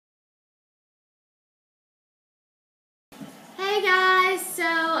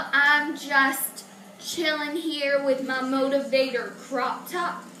So I'm just chilling here with my Motivator crop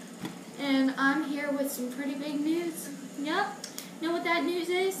top, and I'm here with some pretty big news. Yep, know what that news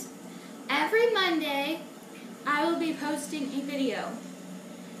is? Every Monday, I will be posting a video.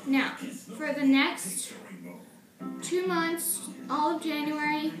 Now, for the next 2 months, all of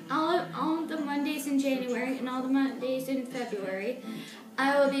January, all of the Mondays in January, and all the Mondays in February,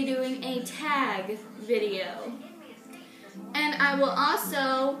 I will be doing a tag video. And I will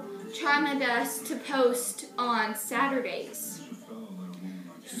also try my best to post on Saturdays.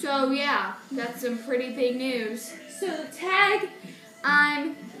 So yeah, that's some pretty big news. So the tag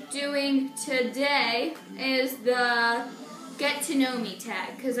I'm doing today is the Get to Know Me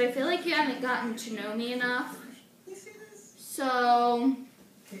tag, because I feel like you haven't gotten to know me enough. So,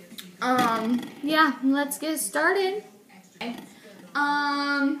 yeah, let's get started.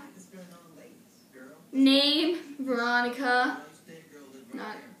 Name, Veronica.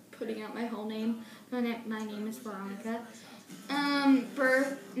 Not putting out my whole name. My name is Veronica.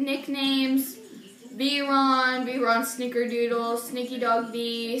 Birth, nicknames, V-Ron, Snickerdoodle, Snicky Dog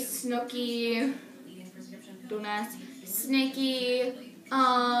V, Snooky, don't ask, Snicky,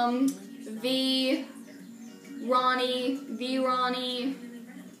 V, Ronnie.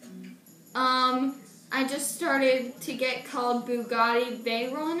 I just started to get called Bugatti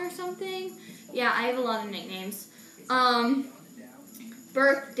Veyron or something. Yeah, I have a lot of nicknames.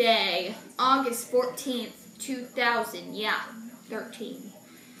 Birthday, August 14th, 2000. Yeah, 13.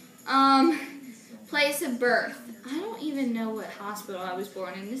 Place of birth. I don't even know what hospital I was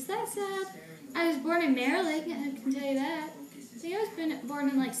born in. Is that sad? I was born in Maryland, I can tell you that. I think I was born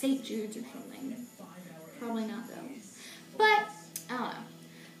in like St. Jude's or something. Probably not though. But, I don't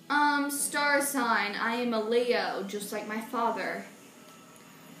know. Star sign. I am a Leo, just like my father.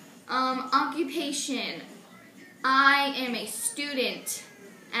 Occupation. I am a student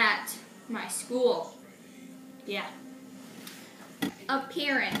at my school. Yeah.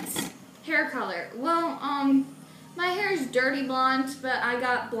 Appearance. Hair color. Well, my hair is dirty blonde, but I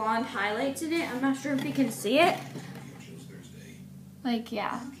got blonde highlights in it. I'm not sure if you can see it. Like,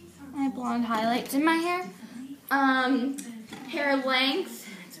 yeah. I have blonde highlights in my hair. Hair length.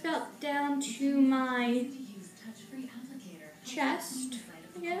 It's about down to my chest,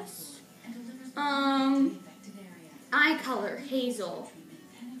 I guess. Eye color, hazel.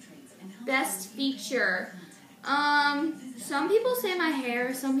 Best feature. Some people say my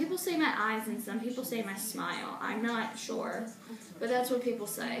hair, some people say my eyes, and some people say my smile. I'm not sure, but that's what people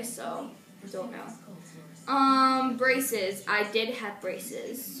say, so I don't know. Braces. I did have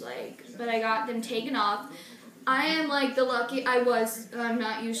braces, but I got them taken off. I am like I'm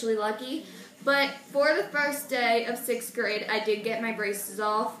not usually lucky, but for the first day of 6th grade, I did get my braces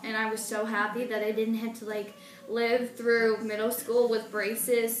off, and I was so happy that I didn't have to live through middle school with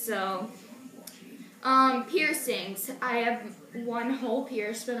braces, so. Piercings. I have one hole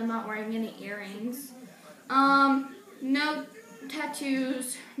pierced, but I'm not wearing any earrings. No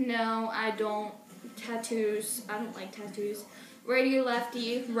tattoos. No, I don't. Tattoos. I don't like tattoos. Righty,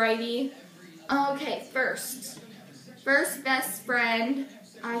 lefty, righty. Okay, first best friend.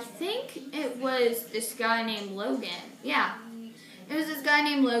 I think it was this guy named Logan. Yeah, it was this guy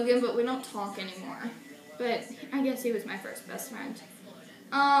named Logan, but we don't talk anymore. But I guess he was my first best friend.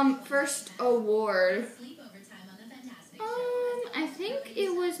 First award. I think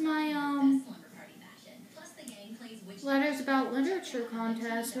it was my, Letters About Literature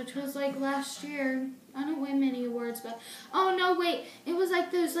contest, which was, last year. I don't win many awards, but, oh, no, wait, it was,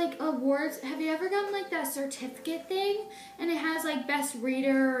 those, awards. Have you ever gotten, that certificate thing? And it has, best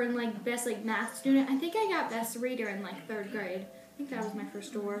reader and, best, math student. I think I got best reader in, 3rd grade. I think that was my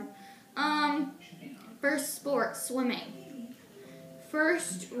first award. First sport, swimming.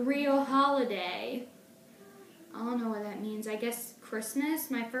 First real holiday. I don't know what that means. I guess Christmas.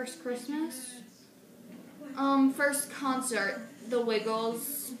 My first Christmas. First concert. The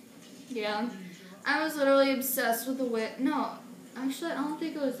Wiggles. Yeah. I was literally obsessed with the Wiggles. No. Actually, I don't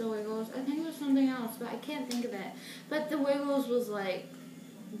think it was the Wiggles. I think it was something else, but I can't think of it. But the Wiggles was,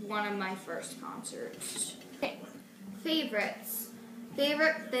 one of my first concerts. Okay. Favorites.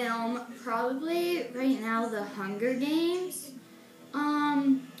 Favorite film, probably right now, The Hunger Games.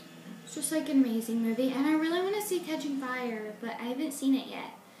 It's just an amazing movie, and I really want to see Catching Fire, but I haven't seen it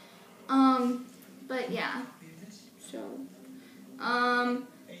yet. But yeah. So,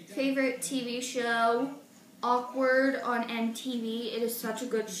 favorite TV show, Awkward on MTV. It is such a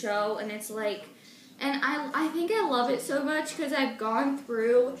good show, and it's and I think I love it so much because I've gone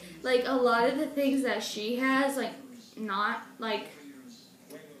through a lot of the things that she has, not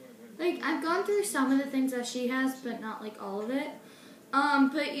I've gone through some of the things that she has, but not all of it.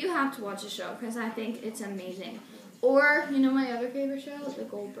 But you have to watch the show because I think it's amazing. Or, you know my other favorite show? The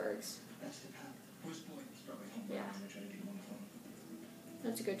Goldbergs. Yeah.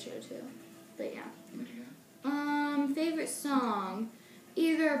 That's a good show too. But yeah. Favorite song.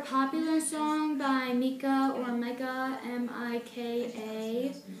 Either a popular song by Mika or Mika,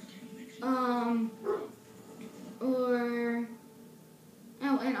 M-I-K-A. And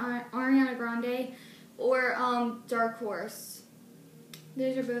Ariana Grande. Or, Dark Horse.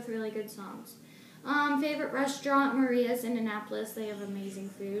 Those are both really good songs. Favorite restaurant, Maria's in Annapolis. They have amazing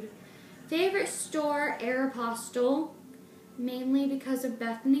food. Favorite store, Aeropostale. Mainly because of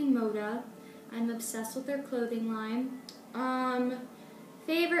Bethany Moda. I'm obsessed with their clothing line.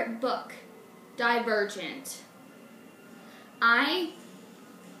 Favorite book, Divergent. I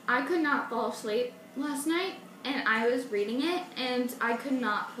could not fall asleep last night, and I was reading it, and I could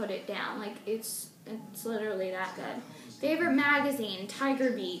not put it down. Like, it's literally that good. Favorite magazine,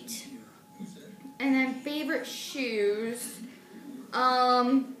 Tiger Beat. And then favorite shoes,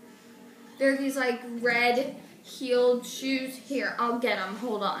 they're these like red heeled shoes. Here, I'll get them.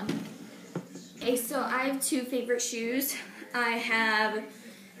 Hold on. Okay, so I have two favorite shoes. I have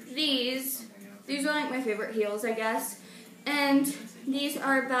these. These are like my favorite heels, I guess. And these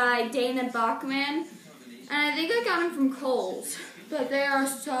are by Dana Bachman. And I think I got them from Kohl's. But they are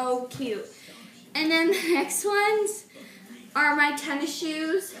so cute. And then the next ones are my tennis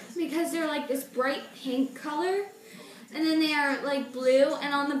shoes because they're like this bright pink color. And then they are like blue,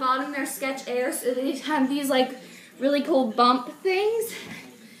 and on the bottom they're Sketch Air, so they have these like really cool bump things.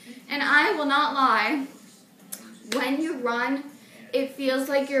 And I will not lie, when you run, it feels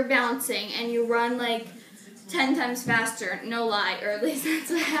like you're bouncing, and you run like 10 times faster, no lie, or at least that's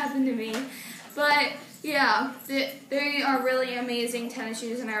what happened to me. But yeah, they are really amazing tennis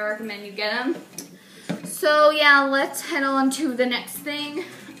shoes, and I recommend you get them. So yeah, let's head on to the next thing.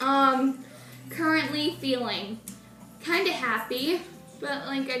 Currently feeling kind of happy, but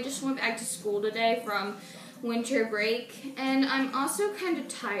like I just went back to school today from winter break, and I'm also kind of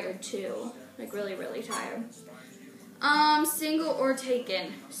tired too, like really, really tired. Single or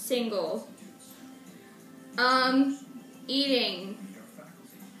taken? Single. Eating?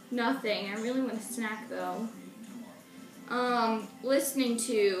 Nothing. I really want a snack though. Listening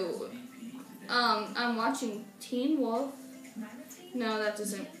to, I'm watching Teen Wolf. No, that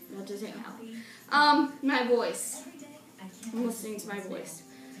doesn't help. My voice. I'm listening to my voice.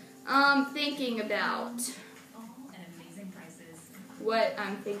 Thinking about what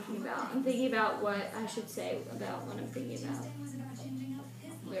I'm thinking about. I'm thinking about what I should say about what I'm thinking about.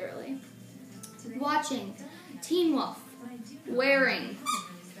 Literally. Watching Teen Wolf. Wearing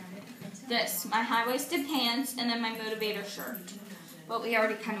this, my high-waisted pants, and then my motivator shirt. But we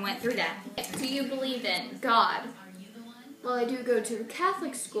already kind of went through that. Do you believe in God? Well, I do go to a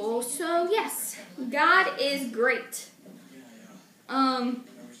Catholic school, so yes, God is great.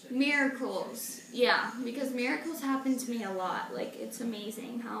 Miracles. Yeah, because miracles happen to me a lot. Like, it's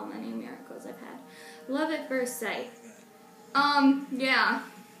amazing how many miracles I've had. Love at first sight. Yeah,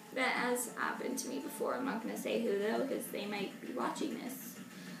 that has happened to me before. I'm not going to say who, though, because they might be watching this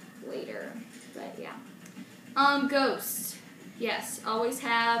later. But, yeah. Ghosts. Yes, always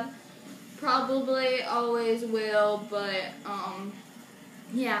have. Probably always will, but,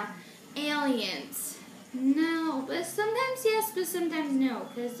 yeah. Aliens. No, but sometimes yes, but sometimes no,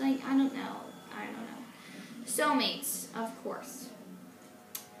 because, like, I don't know. Soulmates, of course.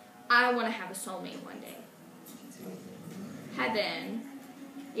 I want to have a soulmate one day. Heaven.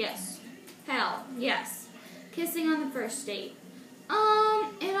 Yes. Hell. Yes. Kissing on the first date.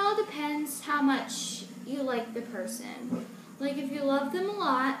 It all depends how much you like the person. Like, if you love them a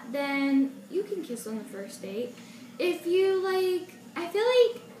lot, then you can kiss on the first date. If you, like, I feel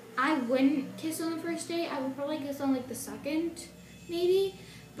like I wouldn't kiss on the first date. I would probably kiss on, like, the second, maybe.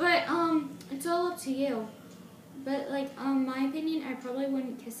 But, it's all up to you. But, like, my opinion, I probably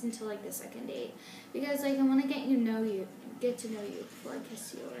wouldn't kiss until, like, the second date. Because, like, I want to get to know you before I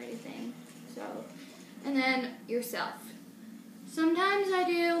kiss you or anything. So, and then yourself. Sometimes I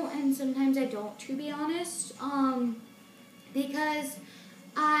do, and sometimes I don't, to be honest. Because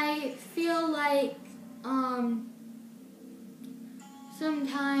I feel like,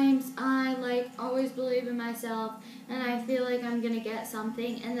 sometimes I, like, always believe in myself, and I feel like I'm gonna get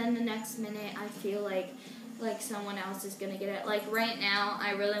something, and then the next minute I feel like someone else is gonna get it. Like, right now,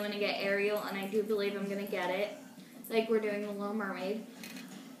 I really want to get Ariel, and I do believe I'm gonna get it. Like, we're doing The Little Mermaid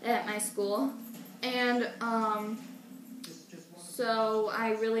at my school, and, so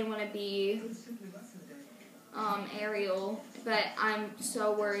I really want to be, Ariel but I'm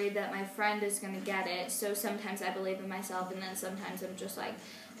so worried that my friend is going to get it. So sometimes I believe in myself, and then sometimes I'm just like,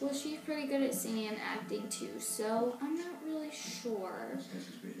 well, she's pretty good at singing and acting too, so I'm not really sure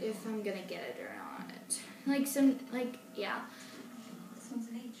if I'm going to get it or not. Yeah.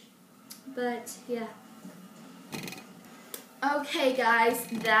 But, yeah. Okay, guys,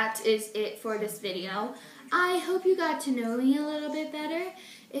 that is it for this video. I hope you got to know me a little bit better.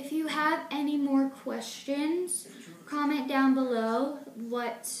 If you have any more questions, comment down below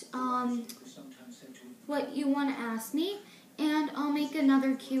what you want to ask me, and I'll make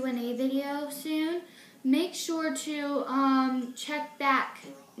another Q&A video soon. Make sure to check back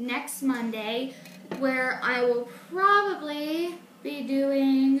next Monday, where I will probably be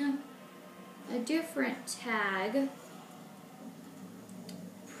doing a different tag.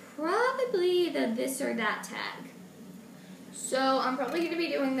 Probably the this or that tag. So I'm probably going to be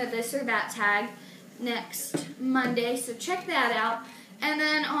doing the this or that tag next Monday, so check that out. And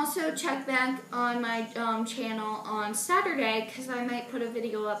then also check back on my channel on Saturday, because I might put a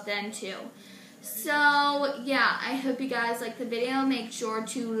video up then too. So yeah, I hope you guys like the video. Make sure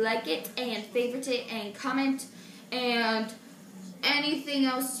to like it and favorite it and comment and anything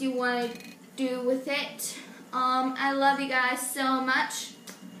else you want to do with it. I love you guys so much.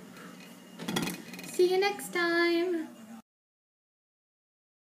 See you next time.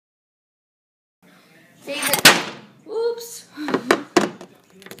 Favorite. Oops.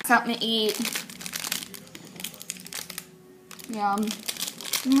 Something to eat. Yum.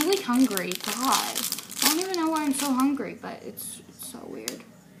 I'm really hungry. God. I don't even know why I'm so hungry, but it's so weird.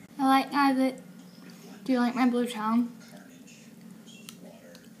 I like my Do you like my blue tongue?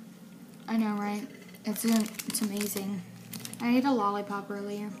 I know, right? It's amazing. I ate a lollipop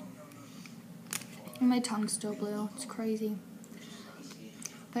earlier. And my tongue's still blue. It's crazy.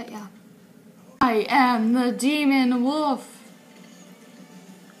 But yeah. I am the demon wolf.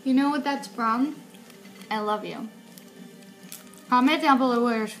 You know what that's from? I love you. Comment down below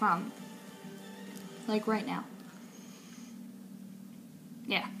where it's from. Like right now.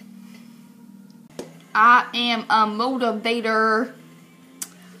 Yeah. I am a motivator.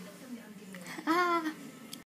 Ah.